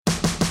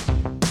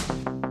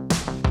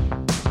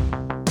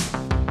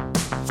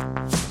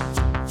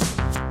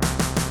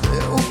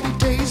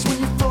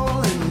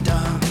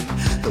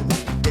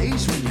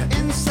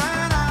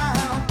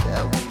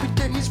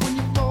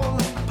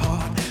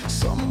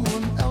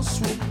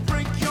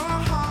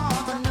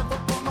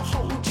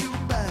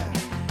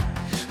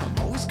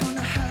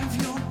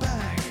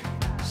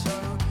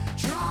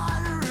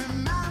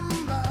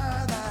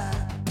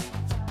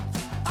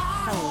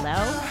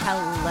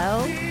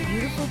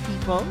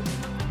wonderful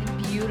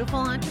and beautiful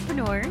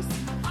entrepreneurs.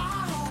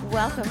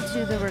 Welcome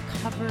to the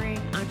Recovering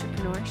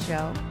Entrepreneur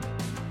Show.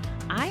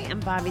 I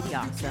am Bobbie the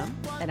Awesome,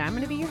 and I'm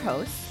going to be your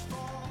host.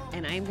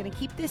 And I'm going to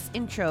keep this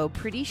intro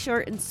pretty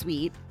short and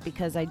sweet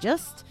because I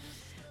just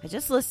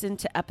listened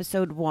to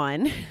episode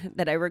 1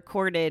 that I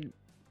recorded,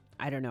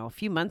 I don't know, a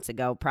few months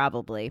ago,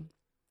 probably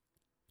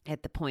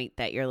at the point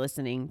that you're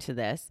listening to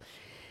this.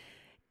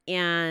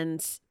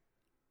 And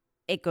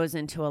it goes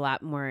into a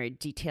lot more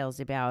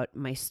details about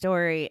my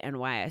story and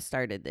why I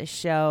started this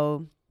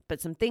show.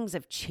 But some things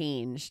have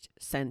changed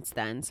since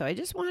then. So I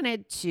just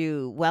wanted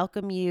to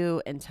welcome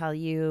you and tell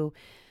you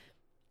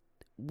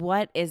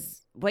what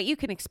you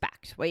can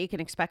expect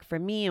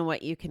from me and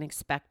what you can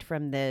expect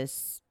from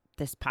this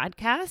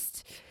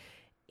podcast.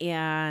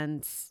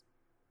 And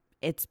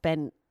it's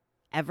been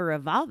ever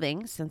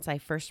evolving since I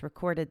first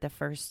recorded the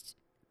first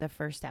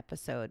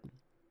episode.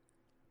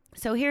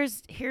 So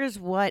here's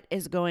what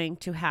is going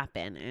to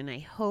happen, and I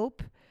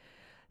hope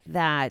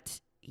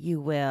that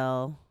you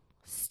will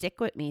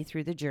stick with me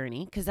through the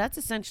journey, because that's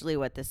essentially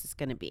what this is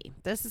going to be.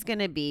 This is going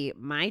to be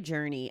my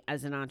journey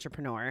as an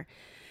entrepreneur,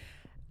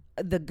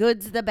 the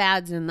goods, the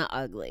bads, and the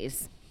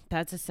uglies.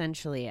 That's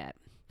essentially it.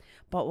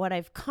 But what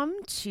I've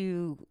come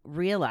to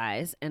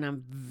realize, and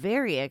I'm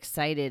very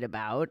excited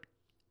about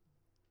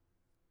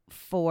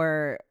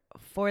for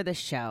the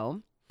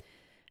show,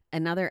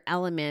 another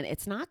element,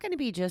 it's not going to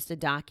be just a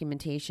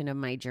documentation of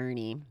my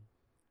journey,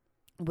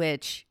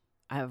 which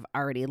I've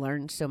already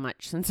learned so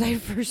much since I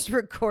first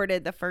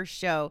recorded the first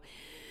show,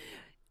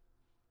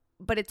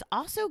 but it's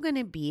also going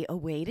to be a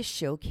way to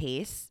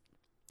showcase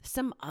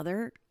some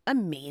other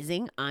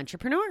amazing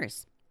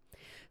entrepreneurs.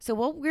 So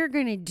what we're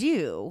going to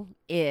do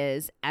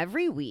is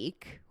every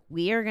week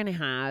we are going to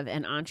have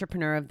an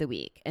entrepreneur of the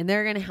week, and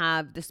they're going to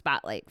have the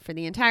spotlight for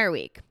the entire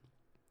week.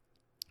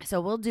 So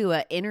we'll do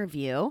an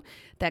interview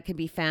that can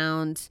be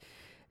found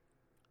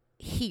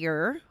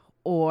here,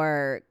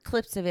 or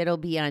clips of it will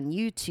be on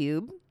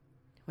YouTube,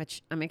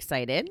 which I'm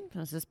excited.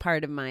 This is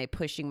part of my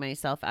pushing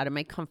myself out of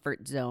my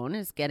comfort zone,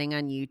 is getting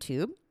on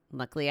YouTube.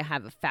 Luckily, I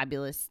have a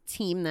fabulous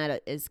team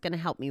that is going to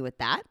help me with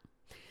that.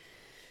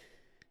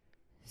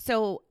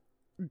 So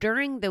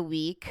during the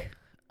week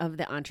of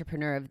the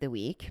Entrepreneur of the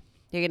Week,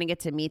 you're going to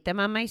get to meet them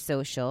on my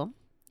social.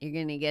 You're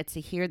going to get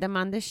to hear them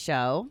on the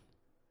show.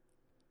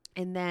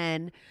 And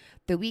then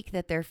the week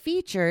that they're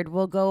featured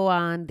will go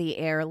on the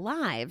air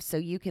live. So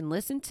you can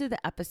listen to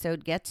the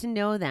episode, get to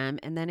know them.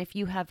 And then if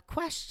you have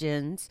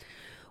questions,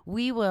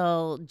 we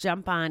will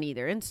jump on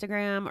either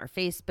Instagram or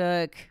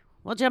Facebook.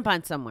 We'll jump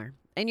on somewhere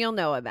and you'll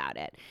know about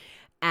it.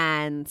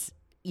 And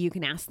you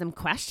can ask them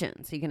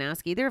questions. You can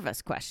ask either of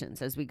us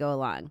questions as we go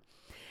along.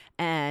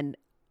 And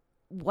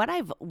what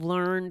I've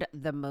learned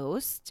the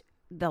most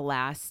the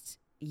last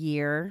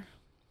year,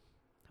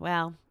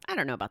 well, I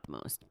don't know about the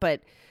most,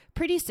 but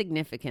pretty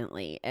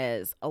significantly,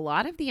 is a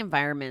lot of the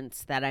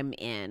environments that I'm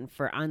in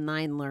for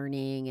online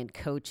learning and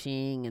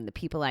coaching and the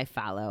people I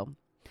follow,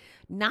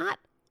 not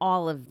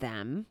all of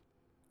them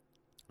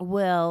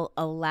will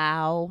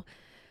allow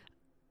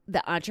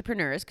the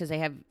entrepreneurs, because they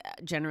have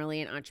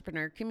generally an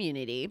entrepreneur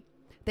community,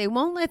 they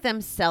won't let them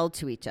sell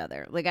to each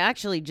other. Like, I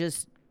actually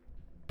just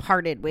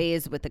parted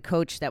ways with a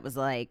coach that was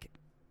like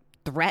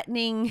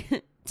threatening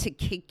to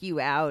kick you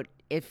out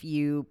if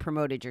you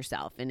promoted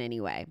yourself in any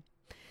way.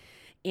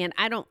 And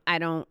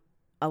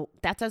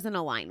that doesn't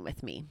align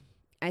with me.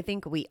 I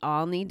think we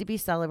all need to be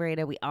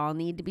celebrated. We all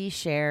need to be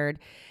shared.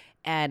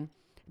 And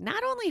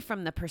not only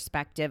from the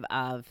perspective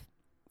of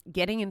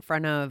getting in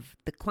front of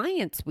the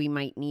clients we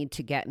might need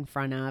to get in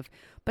front of,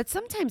 but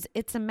sometimes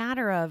it's a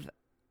matter of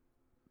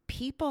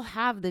people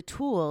have the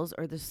tools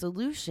or the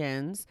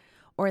solutions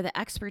or the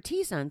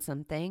expertise on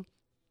something,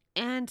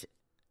 and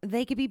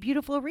they could be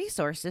beautiful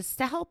resources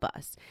to help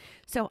us.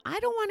 So I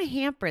don't want to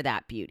hamper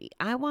that beauty.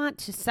 I want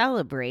to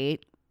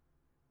celebrate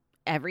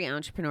every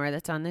entrepreneur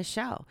that's on this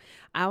show.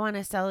 I want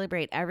to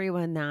celebrate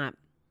everyone that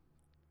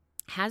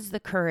has the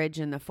courage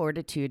and the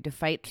fortitude to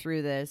fight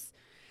through this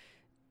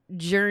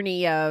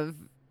journey of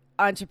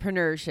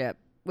entrepreneurship,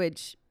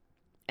 which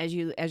as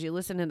you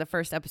listen to the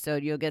first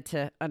episode, you'll get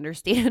to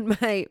understand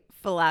my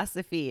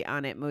philosophy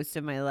on it most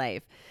of my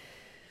life.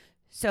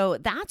 So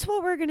that's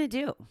what we're going to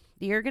do.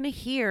 You're going to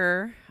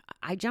hear,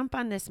 I jump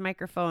on this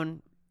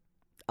microphone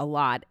a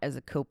lot as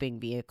a coping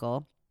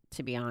vehicle,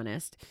 to be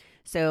honest.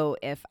 So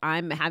if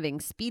I'm having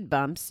speed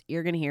bumps,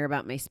 you're going to hear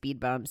about my speed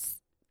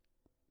bumps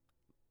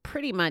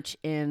pretty much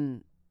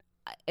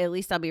at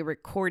least I'll be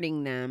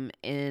recording them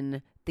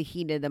in the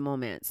heat of the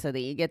moment so that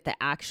you get the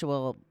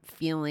actual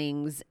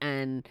feelings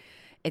and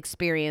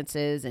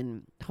experiences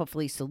and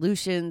hopefully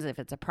solutions. If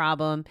it's a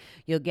problem,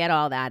 you'll get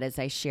all that as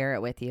I share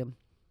it with you.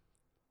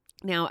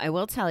 Now, I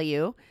will tell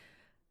you,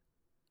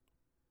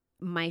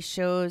 my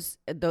shows,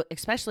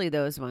 especially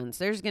those ones,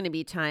 there's going to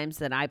be times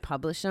that I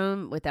publish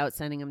them without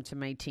sending them to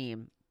my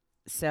team.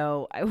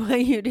 So I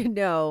want you to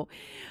know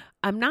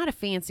I'm not a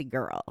fancy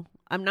girl.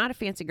 I'm not a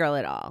fancy girl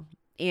at all.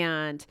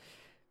 And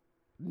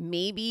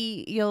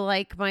maybe you'll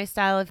like my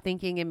style of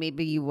thinking and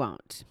maybe you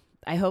won't.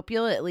 I hope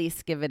you'll at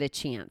least give it a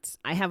chance.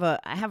 I have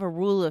a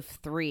rule of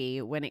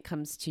 3 when it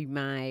comes to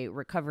my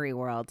recovery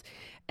world,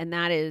 and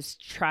that is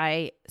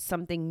try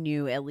something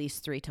new at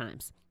least 3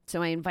 times.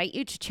 So I invite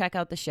you to check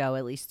out the show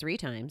at least 3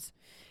 times.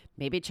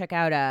 Maybe check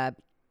out a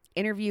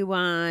interview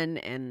one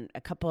and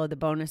a couple of the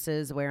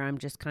bonuses where I'm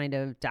just kind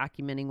of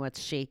documenting what's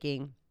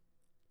shaking.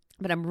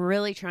 But I'm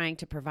really trying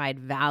to provide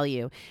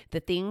value, the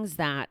things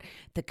that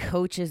the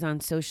coaches on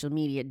social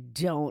media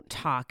don't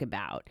talk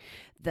about,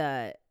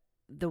 the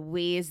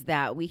ways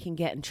that we can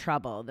get in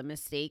trouble, the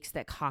mistakes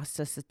that cost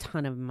us a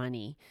ton of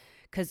money.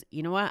 Because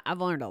you know what?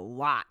 I've learned a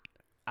lot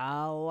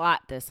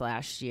this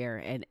last year,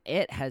 and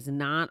it has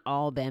not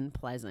all been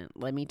pleasant,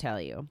 let me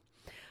tell you.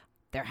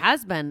 There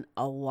has been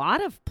a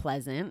lot of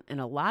pleasant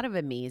and a lot of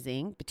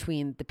amazing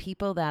between the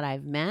people that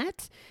I've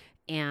met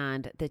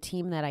and the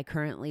team that I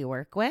currently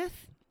work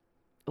with,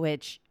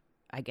 which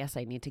I guess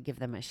I need to give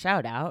them a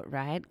shout out,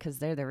 right? Because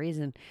they're the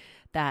reason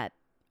that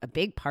a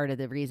big part of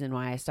the reason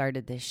why I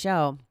started this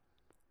show.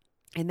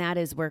 And that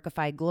is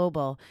Workify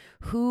Global,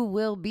 who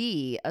will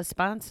be a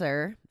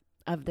sponsor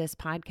of this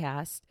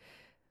podcast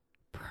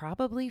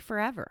probably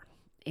forever.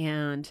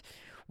 And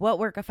what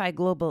Workify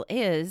Global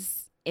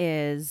is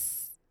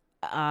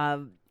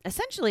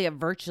essentially a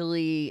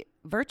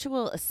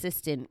virtual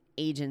assistant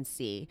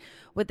agency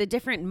with a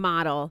different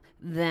model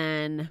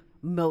than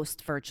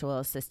most virtual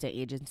assistant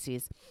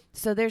agencies.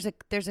 So there's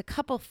a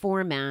couple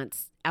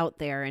formats out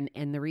there in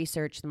the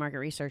market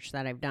research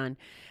that I've done.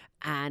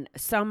 And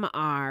some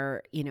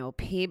are,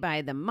 pay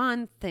by the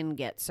month and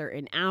get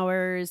certain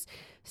hours.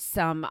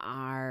 Some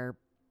are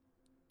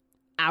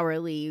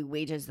hourly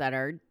wages that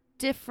are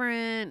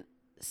different.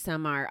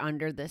 Some are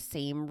under the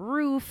same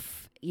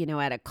roof,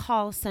 at a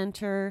call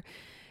center.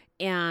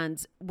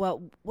 And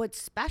what's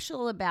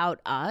special about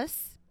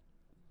us,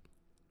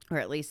 or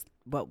at least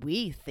what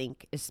we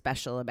think is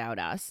special about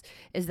us,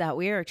 is that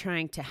we are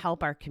trying to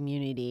help our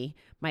community.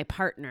 My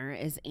partner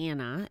is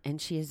Anna,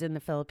 and she is in the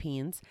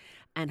Philippines.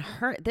 And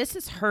this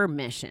is her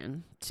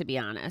mission, to be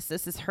honest.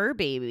 This is her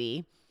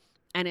baby,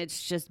 and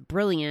it's just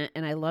brilliant,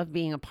 and I love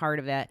being a part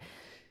of it.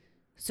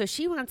 So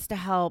she wants to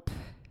help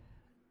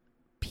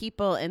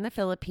people in the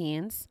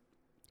Philippines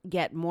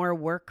get more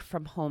work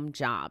from home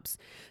jobs.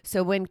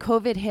 So when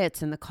COVID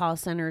hits and the call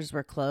centers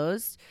were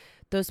closed,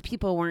 those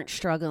people weren't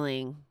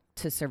struggling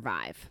to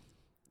survive.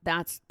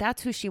 That's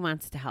who she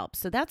wants to help.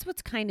 So that's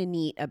what's kind of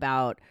neat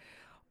about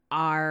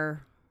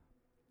our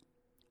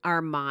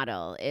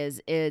model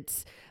is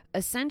it's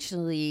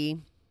essentially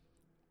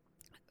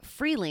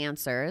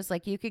freelancers.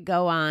 Like you could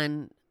go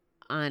on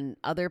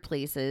other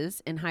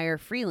places and hire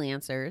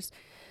freelancers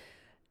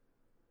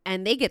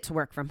and they get to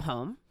work from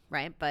home,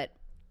 right? But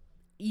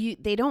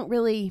they don't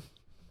really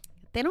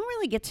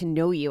get to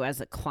know you as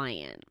a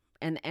client.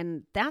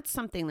 And that's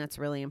something that's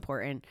really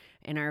important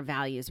in our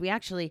values. We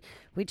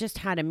just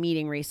had a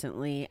meeting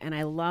recently, and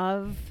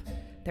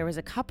there was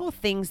a couple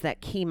things that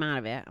came out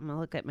of it. I'm going to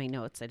look at my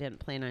notes. I didn't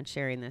plan on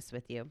sharing this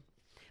with you,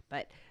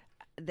 but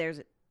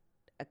there's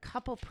a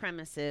couple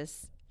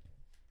premises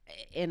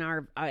in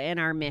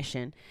our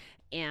mission,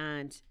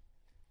 and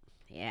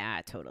yeah,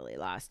 I totally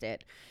lost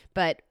it.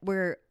 But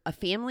we're a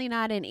family,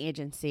 not an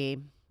agency.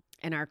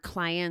 And our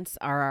clients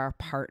are our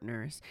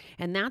partners.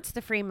 And that's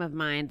the frame of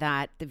mind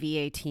that the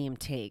VA team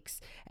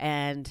takes.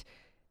 And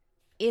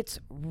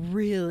it's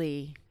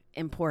really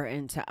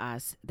important to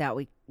us that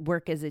we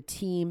work as a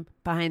team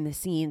behind the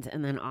scenes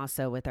and then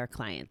also with our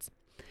clients.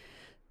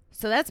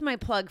 So that's my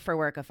plug for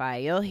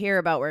Workify. You'll hear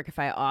about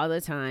Workify all the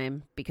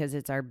time because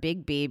it's our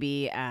big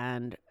baby,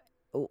 and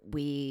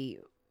we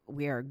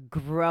are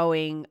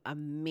growing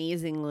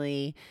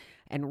amazingly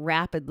and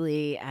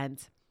rapidly,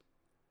 and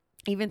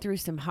even through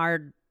some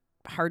hard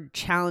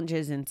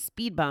challenges and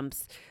speed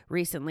bumps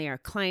recently, our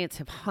clients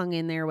have hung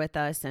in there with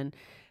us and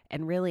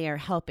really are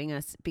helping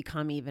us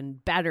become even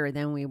better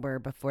than we were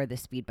before the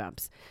speed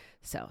bumps.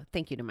 So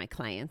thank you to my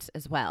clients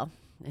as well.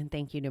 And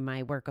thank you to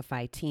my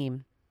Workify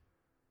team.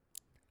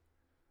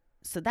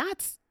 So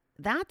that's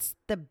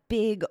the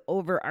big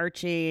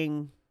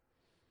overarching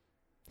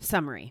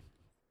summary.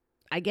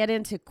 I get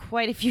into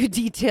quite a few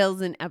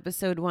details in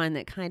episode 1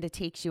 that kind of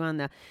takes you on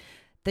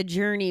the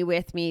journey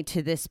with me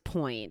to this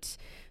point.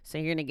 So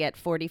you're going to get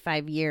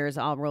 45 years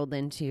all rolled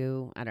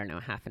into, I don't know,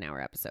 half an hour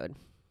episode.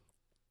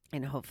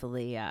 And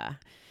hopefully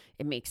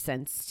it makes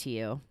sense to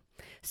you.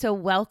 So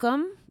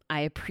welcome.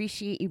 I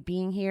appreciate you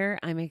being here.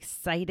 I'm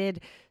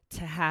excited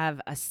to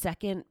have a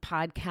second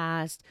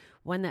podcast,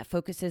 one that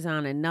focuses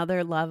on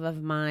another love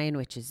of mine,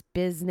 which is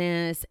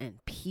business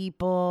and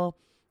people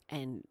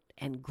and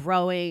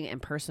growing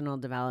and personal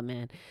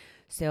development.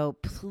 So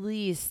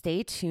please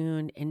stay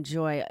tuned,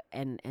 enjoy,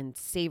 and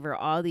savor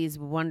all these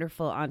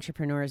wonderful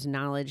entrepreneurs'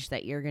 knowledge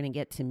that you're going to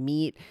get to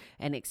meet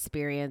and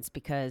experience,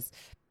 because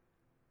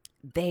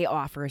they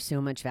offer so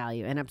much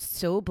value. And I'm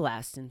so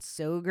blessed and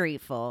so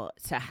grateful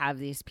to have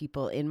these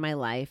people in my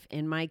life,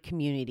 in my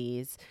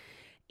communities,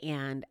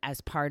 and as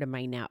part of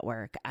my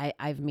network.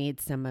 I've made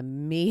some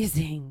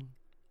amazing,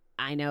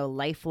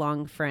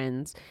 lifelong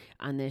friends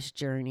on this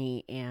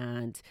journey,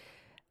 and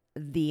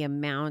the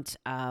amount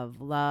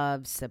of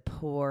love,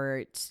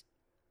 support,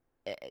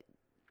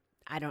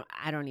 I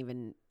don't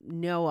even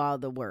know all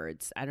the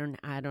words. I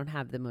don't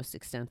have the most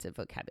extensive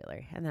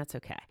vocabulary, and that's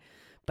okay.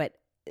 But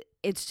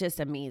it's just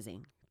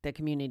amazing, the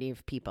community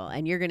of people,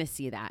 and you're going to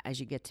see that as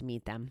you get to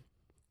meet them.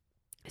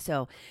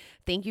 So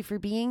thank you for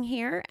being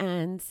here,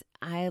 and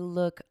I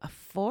look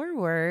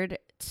forward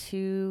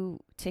to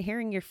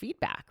hearing your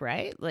feedback,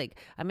 right? Like,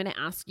 I'm going to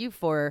ask you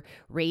for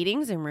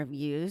ratings and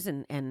reviews,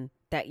 and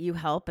that you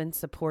help and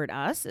support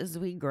us as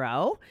we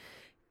grow.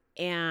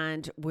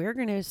 And we're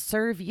going to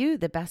serve you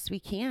the best we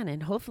can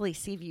and hopefully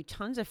save you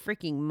tons of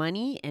freaking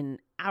money and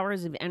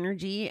hours of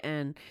energy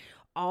and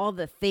all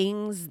the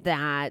things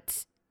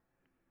that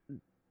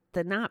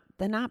the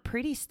not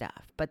pretty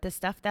stuff, but the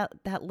stuff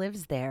that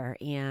lives there.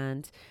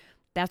 And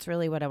that's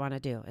really what I want to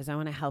do, is I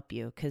want to help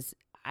you, because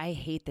I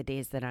hate the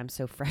days that I'm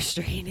so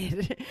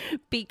frustrated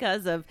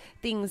because of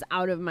things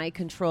out of my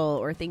control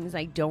or things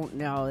I don't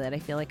know that I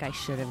feel like I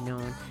should have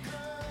known.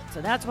 So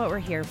that's what we're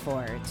here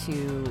for,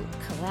 to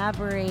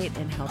collaborate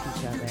and help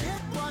each other.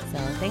 So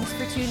thanks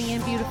for tuning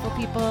in, beautiful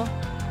people.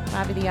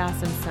 Bobbie the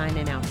Awesome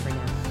signing out for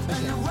now.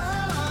 Take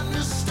care.